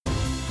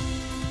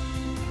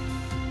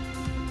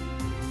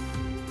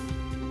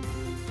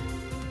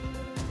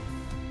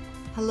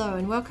Hello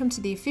and welcome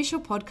to the official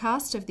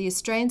podcast of the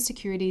Australian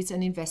Securities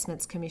and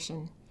Investments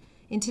Commission.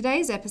 In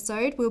today's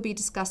episode, we'll be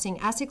discussing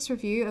ASIC's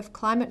review of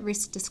climate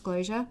risk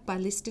disclosure by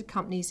listed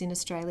companies in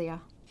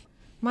Australia.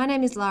 My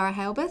name is Lara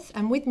Heilbuth,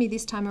 and with me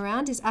this time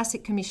around is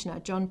ASIC Commissioner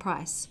John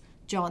Price.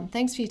 John,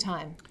 thanks for your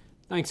time.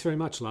 Thanks very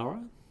much,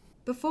 Lara.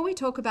 Before we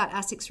talk about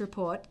ASIC's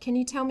report, can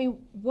you tell me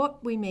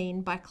what we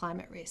mean by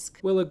climate risk?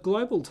 Well, a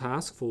global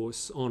task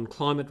force on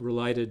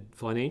climate-related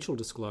financial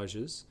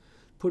disclosures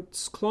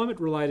puts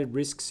climate-related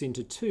risks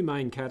into two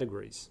main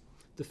categories.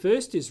 The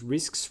first is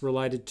risks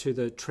related to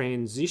the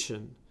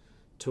transition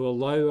to a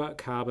lower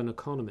carbon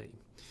economy.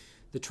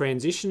 The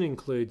transition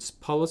includes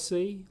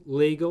policy,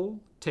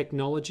 legal,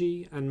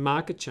 technology and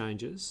market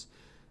changes,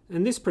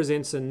 and this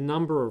presents a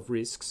number of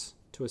risks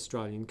to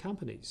Australian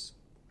companies.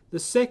 The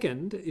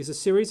second is a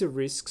series of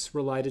risks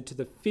related to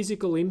the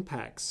physical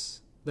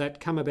impacts that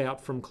come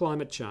about from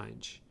climate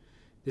change.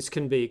 This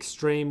can be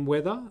extreme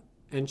weather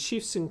and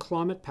shifts in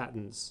climate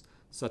patterns,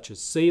 such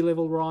as sea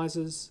level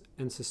rises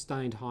and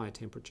sustained higher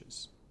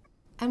temperatures.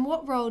 And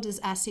what role does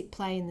ASIC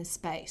play in this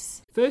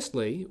space?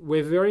 Firstly,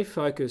 we're very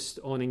focused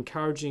on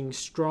encouraging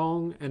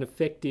strong and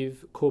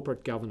effective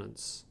corporate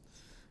governance.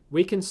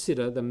 We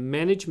consider the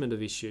management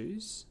of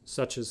issues,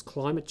 such as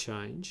climate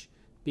change,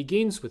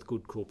 begins with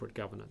good corporate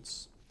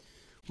governance.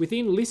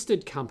 Within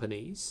listed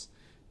companies,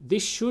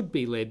 this should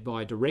be led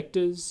by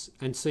directors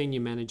and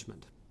senior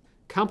management.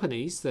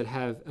 Companies that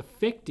have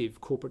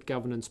effective corporate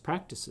governance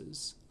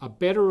practices are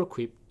better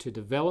equipped to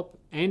develop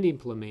and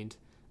implement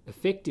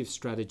effective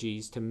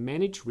strategies to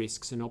manage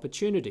risks and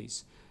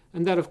opportunities,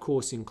 and that of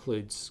course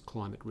includes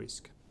climate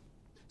risk.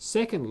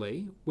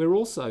 Secondly, we're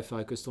also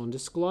focused on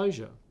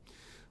disclosure.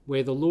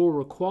 Where the law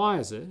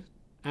requires it,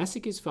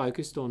 ASIC is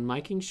focused on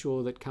making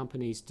sure that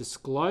companies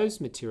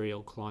disclose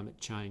material climate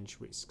change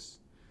risks.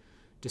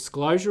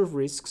 Disclosure of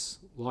risks,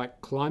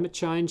 like climate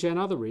change and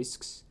other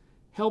risks,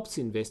 helps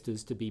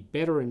investors to be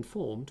better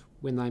informed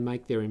when they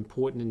make their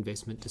important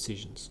investment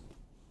decisions.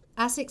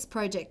 ASIC's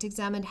project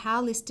examined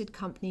how listed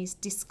companies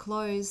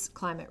disclose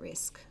climate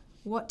risk.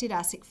 What did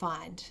ASIC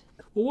find?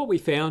 Well, what we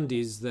found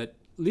is that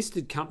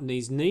listed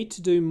companies need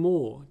to do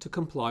more to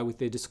comply with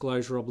their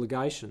disclosure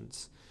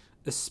obligations,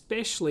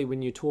 especially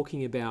when you're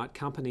talking about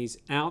companies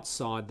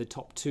outside the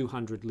top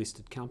 200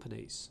 listed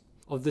companies.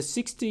 Of the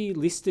 60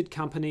 listed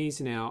companies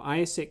in our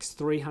ASX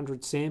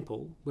 300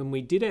 sample, when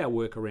we did our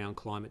work around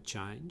climate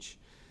change,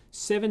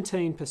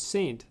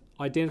 17%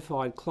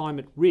 identified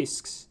climate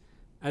risks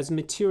as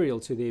material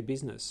to their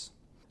business.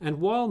 And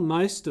while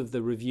most of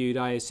the reviewed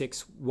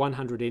ASX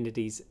 100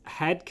 entities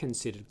had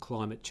considered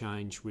climate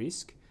change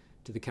risk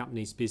to the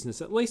company's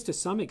business, at least to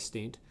some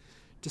extent,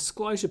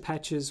 disclosure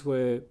patches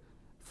were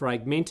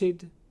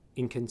fragmented,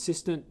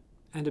 inconsistent,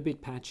 and a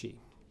bit patchy.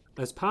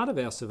 As part of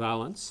our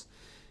surveillance,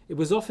 it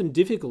was often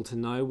difficult to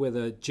know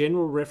whether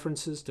general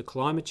references to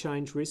climate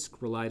change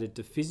risk related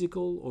to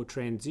physical or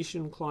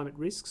transition climate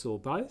risks or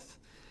both,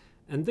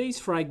 and these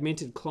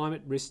fragmented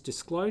climate risk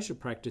disclosure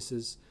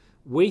practices,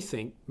 we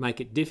think, make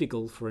it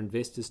difficult for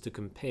investors to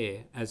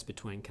compare as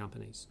between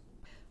companies.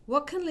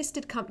 What can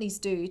listed companies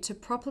do to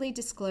properly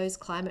disclose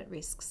climate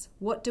risks?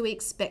 What do we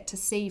expect to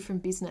see from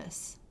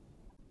business?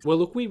 Well,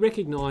 look, we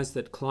recognise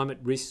that climate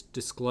risk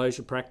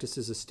disclosure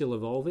practices are still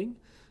evolving,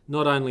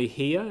 not only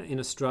here in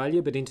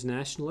Australia but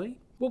internationally.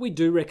 What we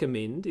do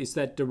recommend is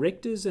that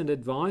directors and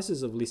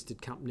advisors of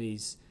listed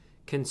companies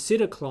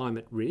consider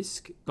climate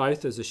risk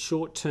both as a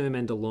short-term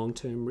and a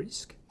long-term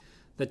risk,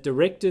 that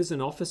directors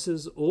and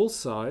officers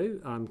also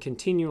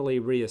continually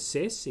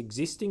reassess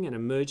existing and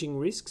emerging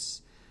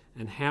risks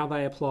and how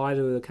they apply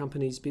to the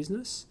company's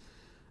business,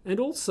 and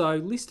also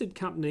listed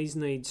companies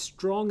need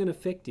strong and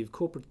effective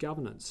corporate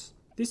governance.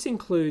 This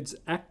includes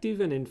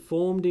active and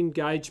informed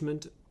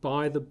engagement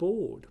by the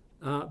board.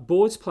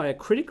 Boards play a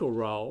critical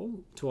role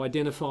to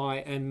identify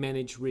and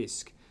manage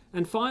risk.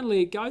 And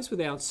finally, it goes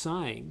without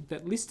saying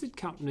that listed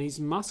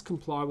companies must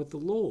comply with the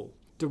law.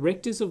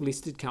 Directors of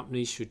listed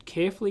companies should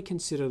carefully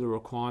consider the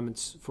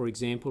requirements, for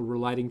example,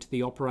 relating to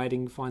the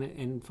operating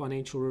and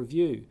financial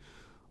review,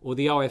 or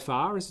the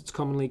OFR as it's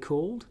commonly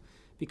called,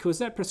 because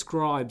that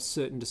prescribes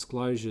certain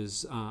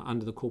disclosures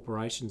under the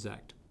Corporations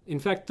Act. In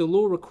fact, the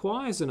law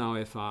requires an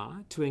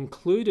OFR to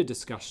include a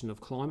discussion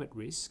of climate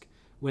risk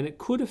when it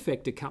could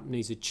affect a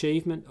company's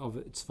achievement of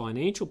its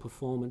financial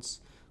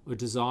performance or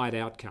desired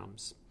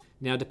outcomes.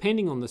 Now,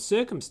 depending on the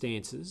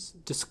circumstances,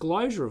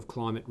 disclosure of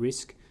climate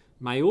risk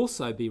may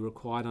also be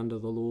required under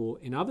the law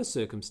in other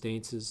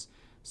circumstances,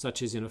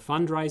 such as in a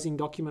fundraising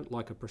document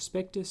like a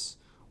prospectus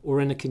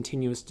or in a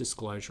continuous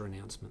disclosure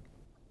announcement.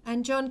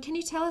 And John, can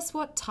you tell us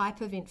what type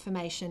of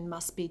information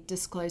must be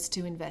disclosed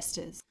to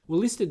investors?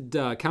 Well, listed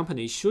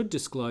companies should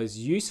disclose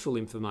useful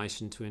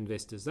information to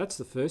investors. That's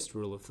the first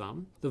rule of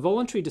thumb. The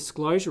voluntary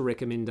disclosure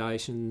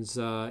recommendations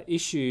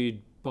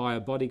issued by a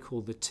body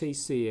called the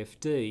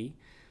TCFD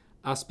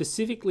are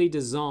specifically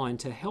designed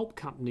to help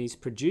companies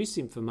produce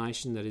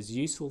information that is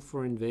useful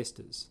for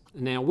investors.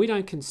 Now, we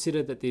don't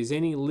consider that there's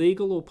any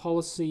legal or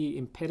policy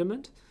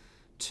impediment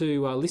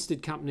to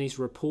listed companies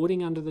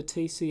reporting under the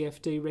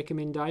TCFD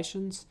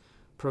recommendations,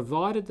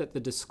 provided that the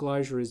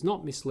disclosure is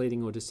not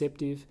misleading or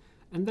deceptive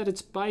and that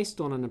it's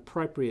based on an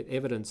appropriate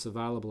evidence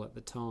available at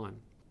the time.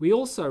 We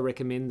also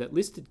recommend that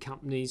listed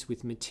companies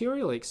with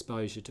material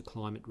exposure to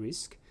climate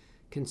risk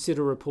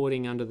consider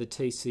reporting under the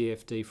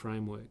TCFD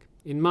framework.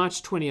 In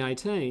March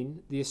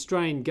 2018, the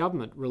Australian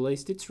Government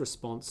released its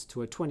response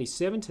to a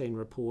 2017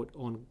 report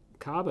on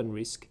carbon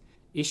risk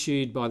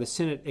issued by the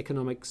Senate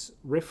Economics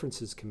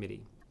References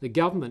Committee. The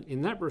government,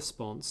 in that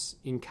response,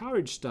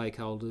 encouraged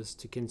stakeholders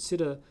to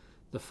consider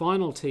the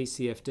final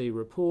TCFD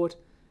report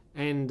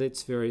and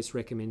its various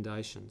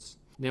recommendations.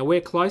 Now,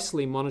 we're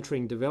closely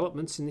monitoring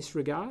developments in this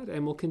regard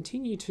and will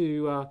continue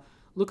to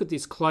look at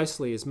this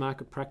closely as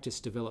market practice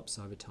develops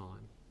over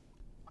time.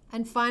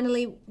 And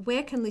finally,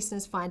 where can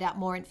listeners find out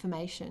more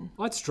information?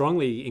 I'd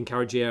strongly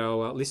encourage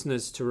our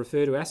listeners to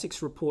refer to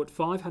ASIC's report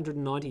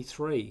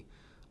 593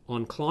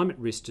 on climate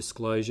risk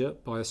disclosure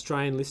by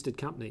Australian listed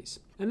companies.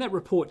 And that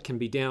report can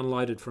be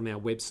downloaded from our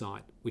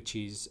website, which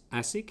is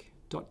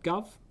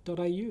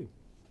asic.gov.au.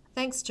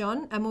 Thanks,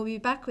 John, and we'll be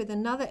back with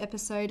another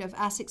episode of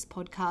ASIC's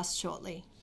podcast shortly.